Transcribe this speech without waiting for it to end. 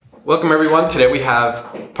Welcome everyone. Today we have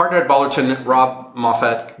partner at Balderton, Rob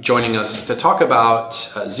Moffat, joining us to talk about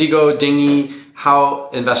Zego, Dingy,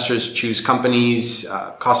 how investors choose companies,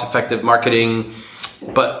 cost-effective marketing.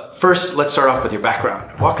 But first, let's start off with your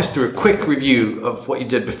background. Walk us through a quick review of what you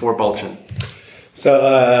did before Balderton. So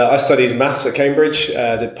I studied maths at Cambridge,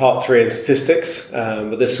 did part 3 in statistics,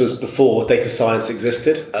 but this was before data science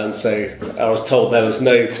existed. And so I was told there was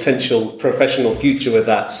no potential professional future with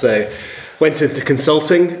that. So went into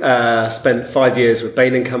consulting, spent 5 years with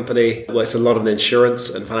Bain & Company, worked a lot on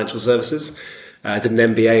insurance and financial services, did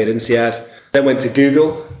an MBA at INSEAD. Then went to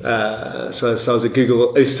Google, so I was at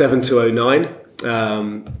Google 07 to 09.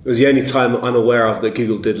 It was the only time I'm aware of that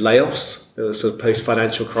Google did layoffs. It was a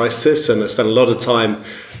post-financial crisis, and I spent a lot of time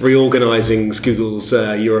reorganizing Google's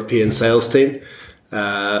European sales team.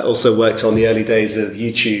 Also worked on the early days of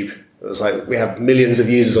YouTube. It was like, we have millions of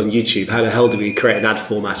users on YouTube. How the hell do we create an ad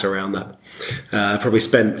format around that? Probably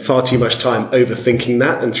spent far too much time overthinking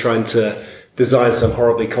that and trying to design some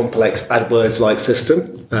horribly complex AdWords-like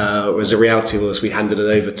system. Whereas the reality was we handed it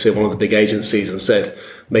over to one of the big agencies and said,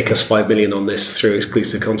 make us 5 million on this through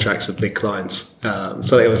exclusive contracts with big clients.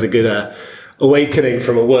 So it was a good awakening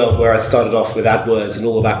from a world where I started off with AdWords and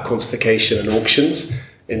all about quantification and auctions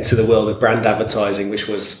into the world of brand advertising, which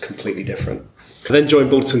was completely different. I then joined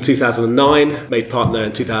Balderton in 2009, made partner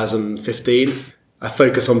in 2015. I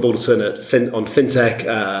focus on Balderton on fintech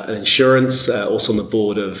and insurance, also on the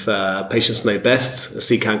board of Patients Know Best, a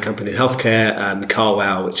CCAN company in healthcare, and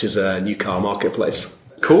CarWow, which is a new car marketplace.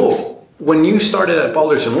 Cool. When you started at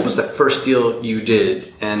Balderton, what was the first deal you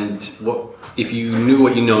did? And what, if you knew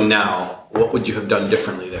what you know now, what would you have done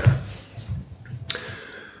differently there?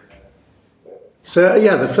 So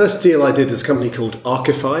the first deal I did was a company called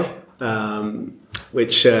Archify,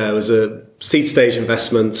 which was a seed stage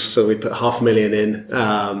investment. So we put $500,000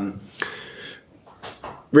 in.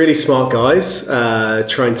 Really smart guys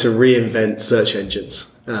trying to reinvent search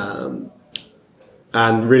engines.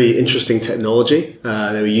 And really interesting technology.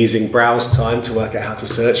 They were using browse time to work out how to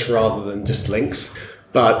search rather than just links,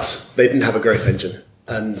 but they didn't have a growth engine.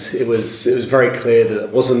 And it was very clear that it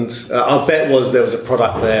wasn't. Our bet was there was a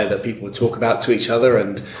product there that people would talk about to each other,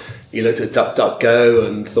 and you looked at DuckDuckGo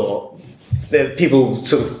and thought that people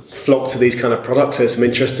sort of flock to these kind of products. There's some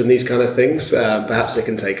interest in these kind of things. Perhaps they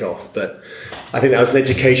can take off. But I think that was an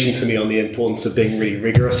education to me on the importance of being really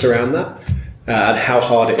rigorous around that. And how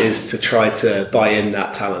hard it is to try to buy in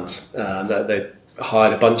that talent. They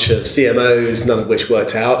hired a bunch of CMOs, none of which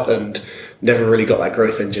worked out, and never really got that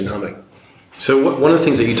growth engine humming. So one of the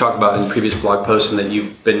things that you talk about in previous blog posts and that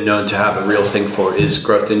you've been known to have a real thing for is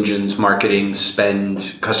growth engines, marketing,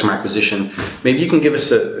 spend, customer acquisition. Maybe you can give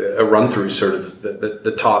us a run through sort of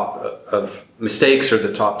the top of mistakes or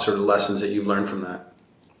the top sort of lessons that you've learned from that.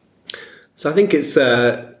 So I think it's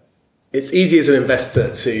easy as an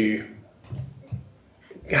investor to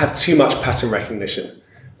have too much pattern recognition,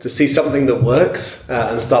 to see something that works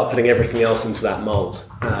and start putting everything else into that mold.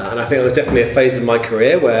 And I think there was definitely a phase in my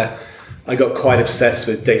career where I got quite obsessed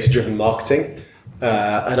with data-driven marketing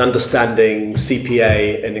and understanding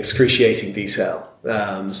CPA in excruciating detail.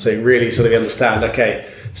 So really sort of understand, okay,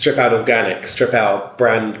 strip out organic, strip out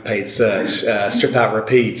brand paid search, strip out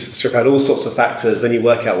repeats, strip out all sorts of factors, then you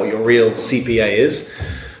work out what your real CPA is.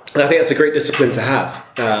 And I think that's a great discipline to have.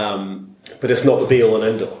 But it's not the be-all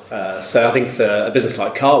and end-all. So I think for a business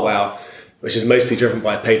like CarWow, which is mostly driven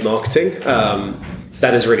by paid marketing,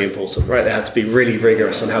 that is really important, right? They have to be really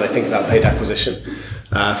rigorous on how they think about paid acquisition.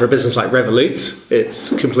 For a business like Revolut,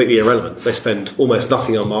 it's completely irrelevant. They spend almost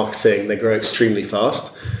nothing on marketing. They grow extremely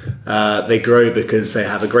fast. They grow because they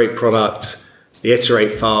have a great product, they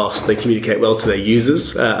iterate fast, they communicate well to their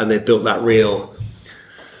users, and they've built that real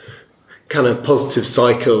kind of positive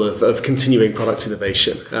cycle of continuing product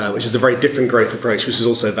innovation, which is a very different growth approach, which is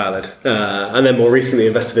also valid. And then more recently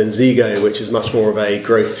invested in Zego, which is much more of a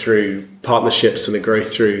growth through partnerships and a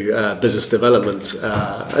growth through business development.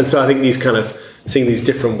 And so I think seeing these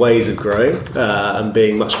different ways of growing and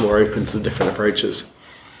being much more open to the different approaches.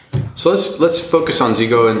 So let's focus on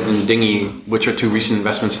Zego and Dingy, which are two recent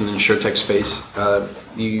investments in the insurtech space.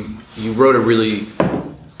 You wrote a really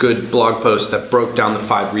good blog post that broke down the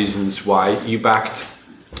 5 reasons why you backed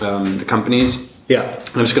the companies. Yeah.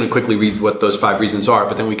 I'm just going to quickly read what those 5 reasons are,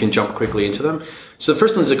 but then we can jump quickly into them. So the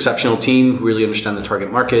first one is exceptional team who really understand the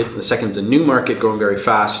target market. The second is a new market growing very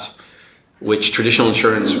fast, which traditional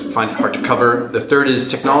insurance find it hard to cover. The third is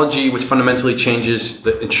technology, which fundamentally changes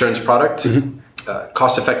the insurance product. Mm-hmm.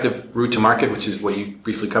 Cost-effective route to market, which is what you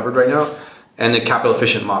briefly covered right now, and a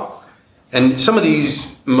capital-efficient model. And some of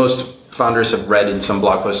these most founders have read in some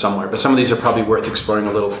blog post somewhere, but some of these are probably worth exploring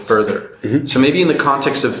a little further. So maybe in the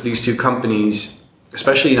context of these two companies,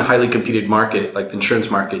 especially in a highly competed market like the insurance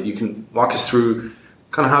market, you can walk us through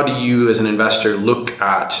kind of how do you as an investor look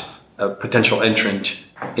at a potential entrant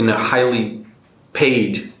in a highly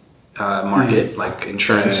paid market like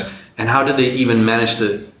insurance, and how do they even manage to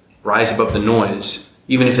rise above the noise,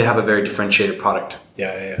 even if they have a very differentiated product?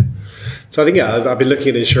 So I think, I've been looking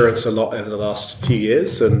at insurance a lot over the last few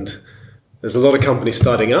years, and there's a lot of companies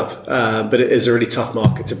starting up, but it is a really tough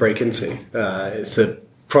market to break into. It's a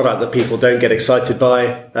product that people don't get excited by.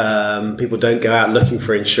 People don't go out looking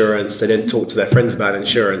for insurance. They don't talk to their friends about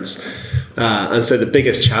insurance. And so the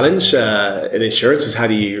biggest challenge in insurance is how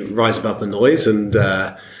do you rise above the noise and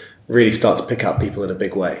really start to pick up people in a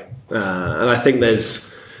big way. And I think there's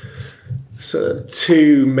sort of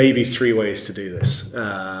 2, maybe 3 ways to do this.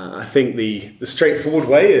 I think the straightforward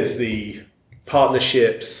way is the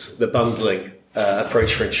partnerships, the bundling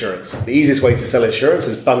approach for insurance. The easiest way to sell insurance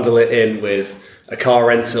is bundle it in with a car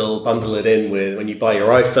rental, bundle it in with when you buy your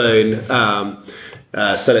iPhone,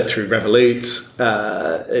 sell it through Revolut.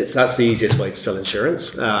 That's the easiest way to sell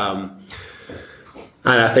insurance.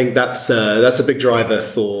 And I think that's a big driver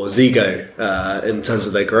for Zego in terms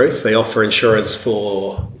of their growth. They offer insurance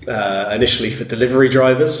for initially for delivery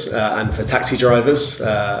drivers and for taxi drivers.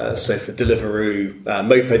 So for Deliveroo,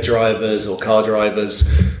 moped drivers or car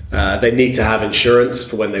drivers, they need to have insurance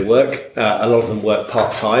for when they work. A lot of them work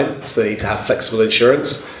part-time, so they need to have flexible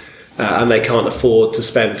insurance. And they can't afford to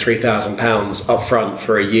spend £3,000 upfront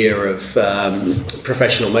for a year of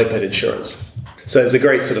professional moped insurance. So there's a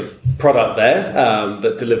great sort of product there,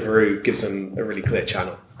 but Deliveroo gives them a really clear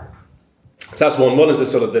channel. So that's one. One is the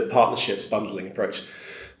sort of the partnerships bundling approach.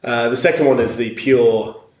 The second one is the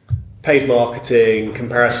pure paid marketing,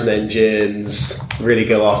 comparison engines, really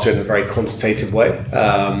go after it in a very quantitative way,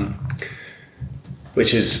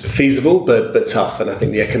 which is feasible but tough. And I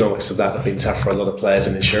think the economics of that have been tough for a lot of players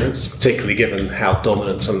in insurance, particularly given how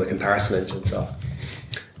dominant some of the comparison engines are.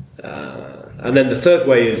 And then the third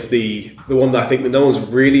way is the one that I think that no one's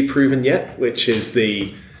really proven yet, which is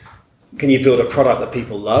can you build a product that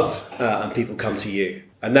people love and people come to you?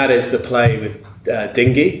 And that is the play with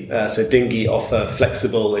Dinghy. So Dinghy offer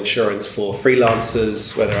flexible insurance for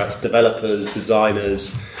freelancers, whether that's developers,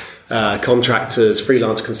 designers, contractors,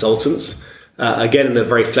 freelance consultants, again, in a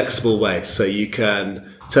very flexible way. So you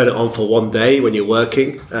can turn it on for one day when you're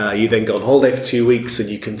working. You then go on holiday for 2 weeks and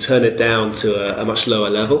you can turn it down to a much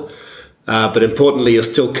lower level. But importantly, you're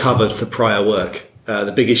still covered for prior work.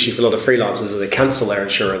 The big issue for a lot of freelancers is they cancel their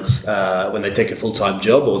insurance when they take a full-time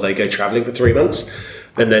job or they go traveling for 3 months.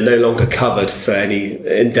 Then they're no longer covered for any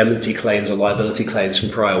indemnity claims or liability claims from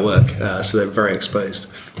prior work. So they're very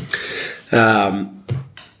exposed.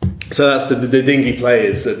 So that's the Dinghy play,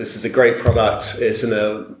 is that this is a great product. It's in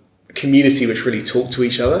a community which really talk to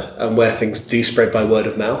each other and where things do spread by word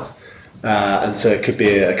of mouth. And so it could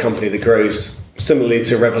be a company that grows similarly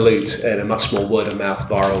to Revolut in a much more word of mouth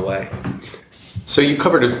viral way. So you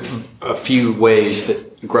covered a few ways that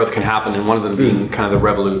growth can happen, and one of them being kind of the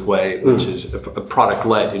Revolut way, which is a product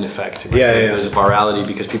led in effect. Right? There's a virality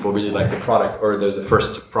because people really like the product, or the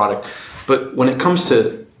first product. But when it comes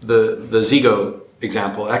to the Zego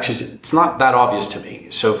example, actually it's not that obvious to me.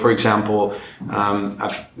 So for example,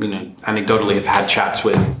 I've anecdotally have had chats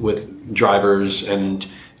with drivers, and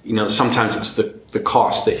sometimes it's the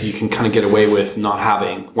cost that you can kind of get away with not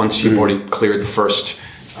having once you've already cleared the first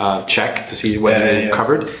check to see whether you're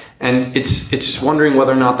covered. And it's wondering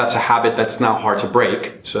whether or not that's a habit that's now hard to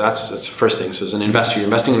break. So that's the first thing. So as an investor, you're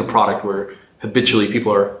investing in a product where habitually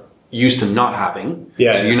people are used to not having.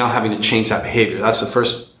 So you're not having to change that behavior. That's the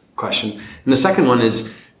first question. And the second one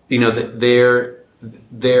is, their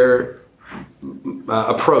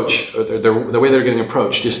approach, or the way they're getting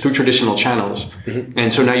approached is through traditional channels.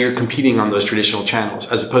 And so now you're competing on those traditional channels,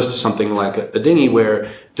 as opposed to something like a Dinghy where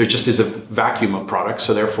there just is a vacuum of products.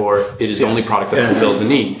 So therefore it is the only product that fulfills the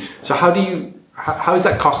need. So how is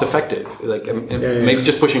that cost effective? Maybe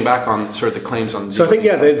just pushing back on sort of the claims on. So I think,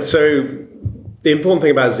 so the important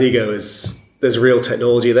thing about Zego is there's real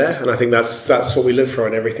technology there. And I think that's what we look for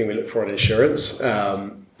in everything we look for in insurance.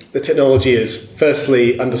 The technology is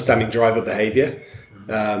firstly understanding driver behavior.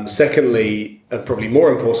 Secondly, and probably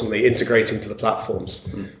more importantly, integrating to the platforms.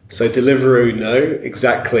 So Deliveroo know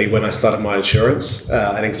exactly when I started my insurance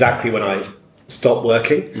and exactly when I stopped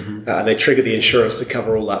working, and they trigger the insurance to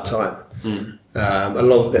cover all that time. A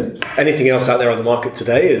lot of anything else out there on the market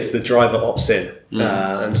today is the driver opts in,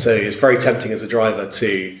 and so it's very tempting as a driver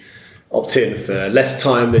to opt in for less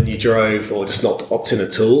time than you drove, or just not opt in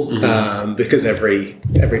at all, because every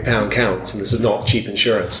pound counts, and this is not cheap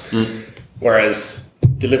insurance. Whereas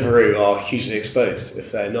Deliveroo are hugely exposed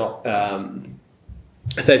if they're not,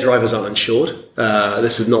 if their drivers aren't insured.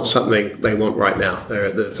 This is not something they want right now.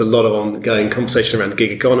 There's a lot of ongoing conversation around the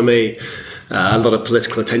gig economy, a lot of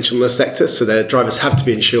political attention on the sector, so their drivers have to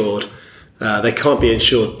be insured. They can't be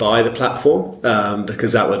insured by the platform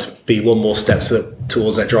because that would be one more step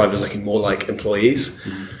towards their drivers looking more like employees.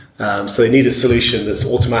 So they need a solution that's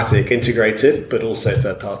automatic, integrated, but also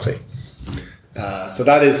third party. So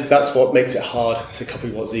that's what makes it hard to copy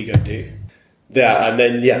what Zego do. Yeah, and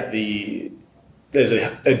then there's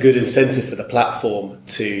a good incentive for the platform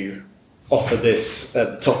to offer this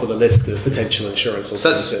at the top of the list of potential insurance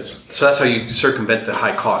alternatives. So that's how you circumvent the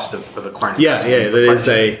high cost of acquiring. Yeah, there is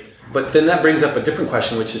a. But then that brings up a different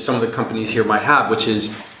question, which is some of the companies here might have, which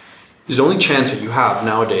is the only chance that you have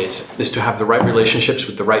nowadays is to have the right relationships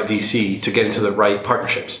with the right VC to get into the right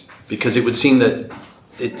partnerships. Because it would seem that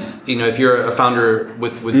it's, if you're a founder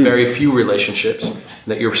with very few relationships,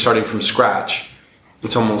 that you're starting from scratch,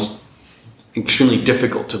 it's almost extremely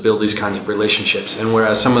difficult to build these kinds of relationships. And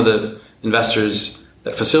whereas some of the investors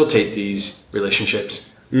that facilitate these relationships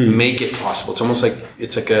make it possible. It's almost like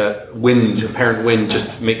it's like a apparent wind,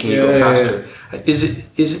 just making it go faster. Yeah.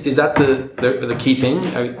 Is that the key thing?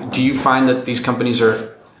 Do you find that these companies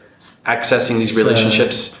are accessing these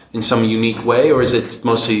relationships in some unique way, or is it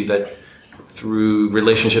mostly that through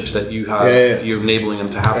relationships that you have, you're enabling them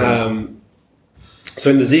to happen?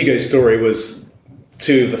 So in the Zego story was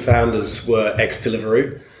two of the founders were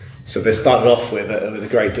ex-Deliveroo. So they started off with a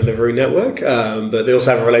great delivery network, but they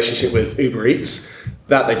also have a relationship with Uber Eats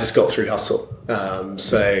that they just got through Hustle.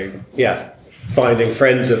 Finding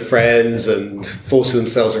friends of friends and forcing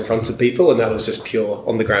themselves in front of people, and that was just pure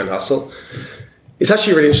on the ground hustle. It's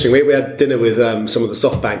actually really interesting. We had dinner with some of the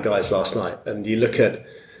SoftBank guys last night, and you look at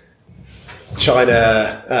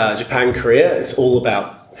China, Japan, Korea, it's all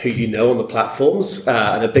about who you know on the platforms,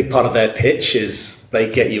 and a big part of their pitch is they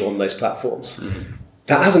get you on those platforms.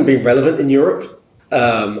 That hasn't been relevant in Europe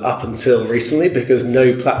up until recently because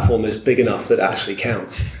no platform is big enough that actually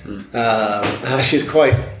counts. Actually, it's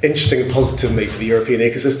quite interesting and positive for the European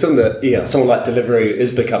ecosystem that someone like Deliveroo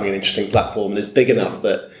is becoming an interesting platform and is big enough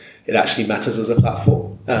that it actually matters as a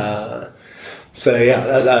platform.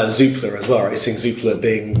 Zoopla as well, right? Seeing Zoopla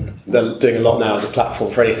they're doing a lot now as a platform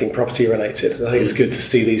for anything property related. I think it's good to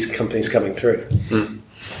see these companies coming through.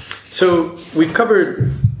 So we've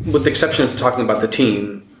covered, with the exception of talking about the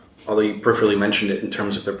team, although you peripherally mentioned it in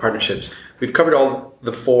terms of their partnerships, we've covered all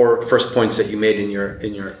the 4 first points that you made in your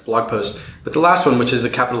blog post. But the last one, which is the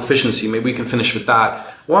capital efficiency, maybe we can finish with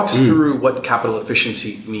that. Walk us through what capital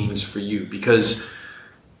efficiency means for you, because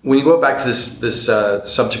when you go back to this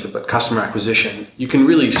subject about customer acquisition, you can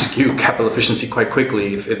really skew capital efficiency quite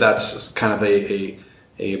quickly if that's kind of a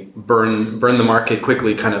burn the market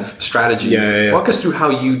quickly kind of strategy. Walk us through how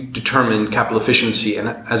you determine capital efficiency, and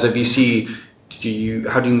as a VC,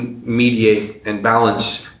 how do you mediate and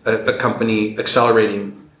balance a company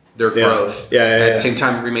accelerating their growth at the same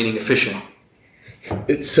time remaining efficient?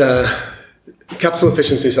 It's capital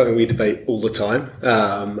efficiency is something we debate all the time.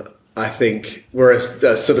 I think we're a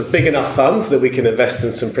sort of big enough fund that we can invest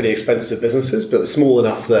in some pretty expensive businesses, but small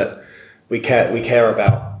enough that we care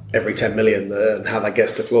about every 10 million and how that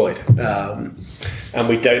gets deployed. And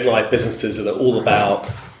we don't like businesses that are all about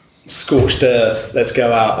scorched earth, let's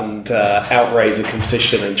go out and outraise a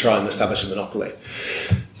competition and try and establish a monopoly.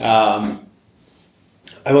 And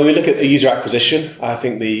when we look at the user acquisition, I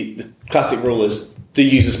think the classic rule is, do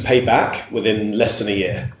users pay back within less than a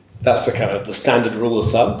year? That's the kind of the standard rule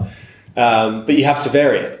of thumb. But you have to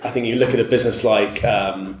vary it. I think you look at a business like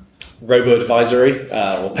robo-advisory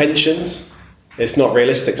or pensions, it's not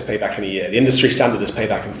realistic to pay back in a year. The industry standard is pay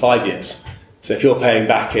back in 5 years. So if you're paying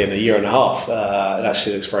back in a year and a half, it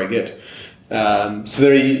actually looks very good.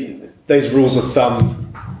 Those rules of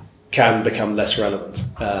thumb can become less relevant.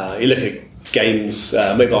 You look at games,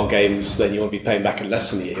 mobile games, then you want to be paying back in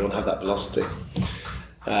less than a year. You want to have that velocity.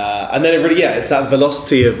 And then it's that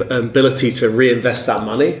velocity of ability to reinvest that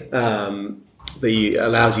money that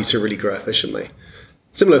allows you to really grow efficiently.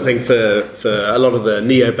 Similar thing for a lot of the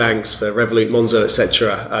neobanks, for Revolut, Monzo,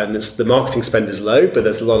 etc. And the marketing spend is low, but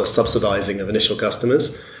there's a lot of subsidizing of initial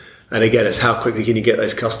customers. And again, it's how quickly can you get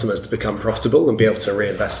those customers to become profitable and be able to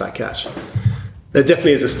reinvest that cash. There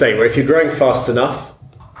definitely is a state where if you're growing fast enough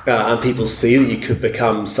and people see that you could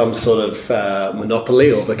become some sort of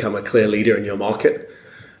monopoly or become a clear leader in your market,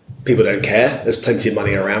 people don't care. There's plenty of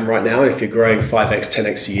money around right now. And if you're growing 5x,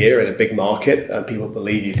 10x a year in a big market and people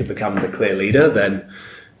believe you could become the clear leader, then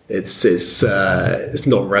it's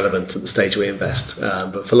not relevant at the stage we invest.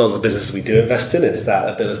 But for a lot of the businesses we do invest in, it's that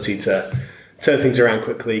ability to turn things around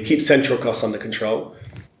quickly, keep central costs under control.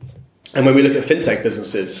 And when we look at fintech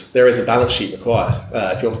businesses, there is a balance sheet required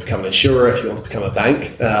if you want to become an insurer, if you want to become a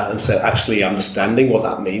bank. And so actually understanding what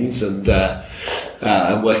that means and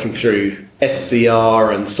working through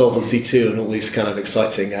SCR and Solvency II and all these kind of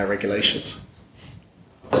exciting regulations.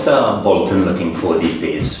 What's Bolton looking for these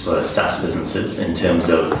days for SaaS businesses in terms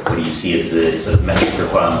of what you see as the sort of metric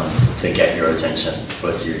requirements to get your attention for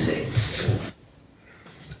a Series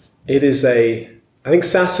A? I think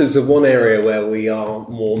SaaS is the one area where we are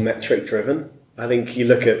more metric driven. I think you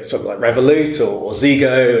look at something like Revolut or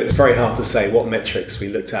Zego, it's very hard to say what metrics we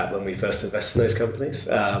looked at when we first invested in those companies.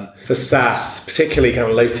 For SaaS, particularly kind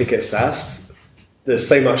of low ticket SaaS, there's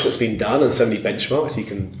so much that's been done and so many benchmarks, you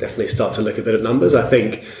can definitely start to look a bit at numbers. I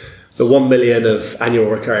think the 1 million of annual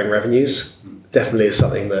recurring revenues definitely is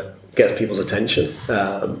something that gets people's attention.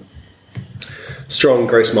 Strong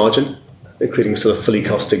gross margin, including sort of fully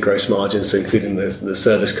costed gross margins, so including the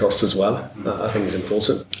service costs as well, I think is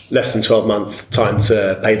important. Less than 12-month time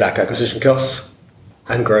to pay back acquisition costs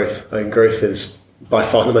and growth. I mean, growth is by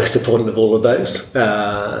far the most important of all of those.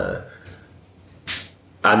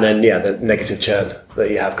 And then, the negative churn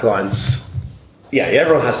that you have clients.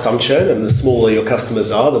 Everyone has some churn, and the smaller your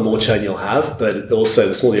customers are, the more churn you'll have. But also,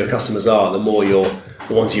 the smaller your customers are, the more the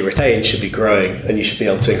ones you retain should be growing, and you should be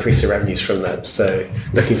able to increase your revenues from them. So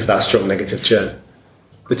looking for that strong negative churn.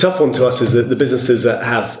 The tough one to us is that the businesses that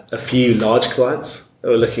have a few large clients,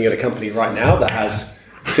 we're looking at a company right now that has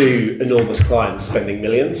 2 enormous clients spending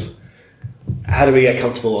millions. How do we get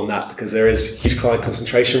comfortable on that? Because there is huge client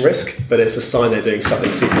concentration risk, but it's a sign they're doing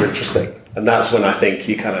something super interesting. And that's when I think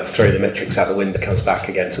you kind of throw the metrics out the window, it comes back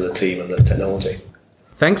again to the team and the technology.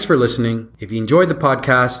 Thanks for listening. If you enjoyed the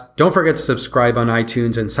podcast, don't forget to subscribe on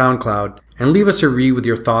iTunes and SoundCloud and leave us a review with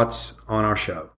your thoughts on our show.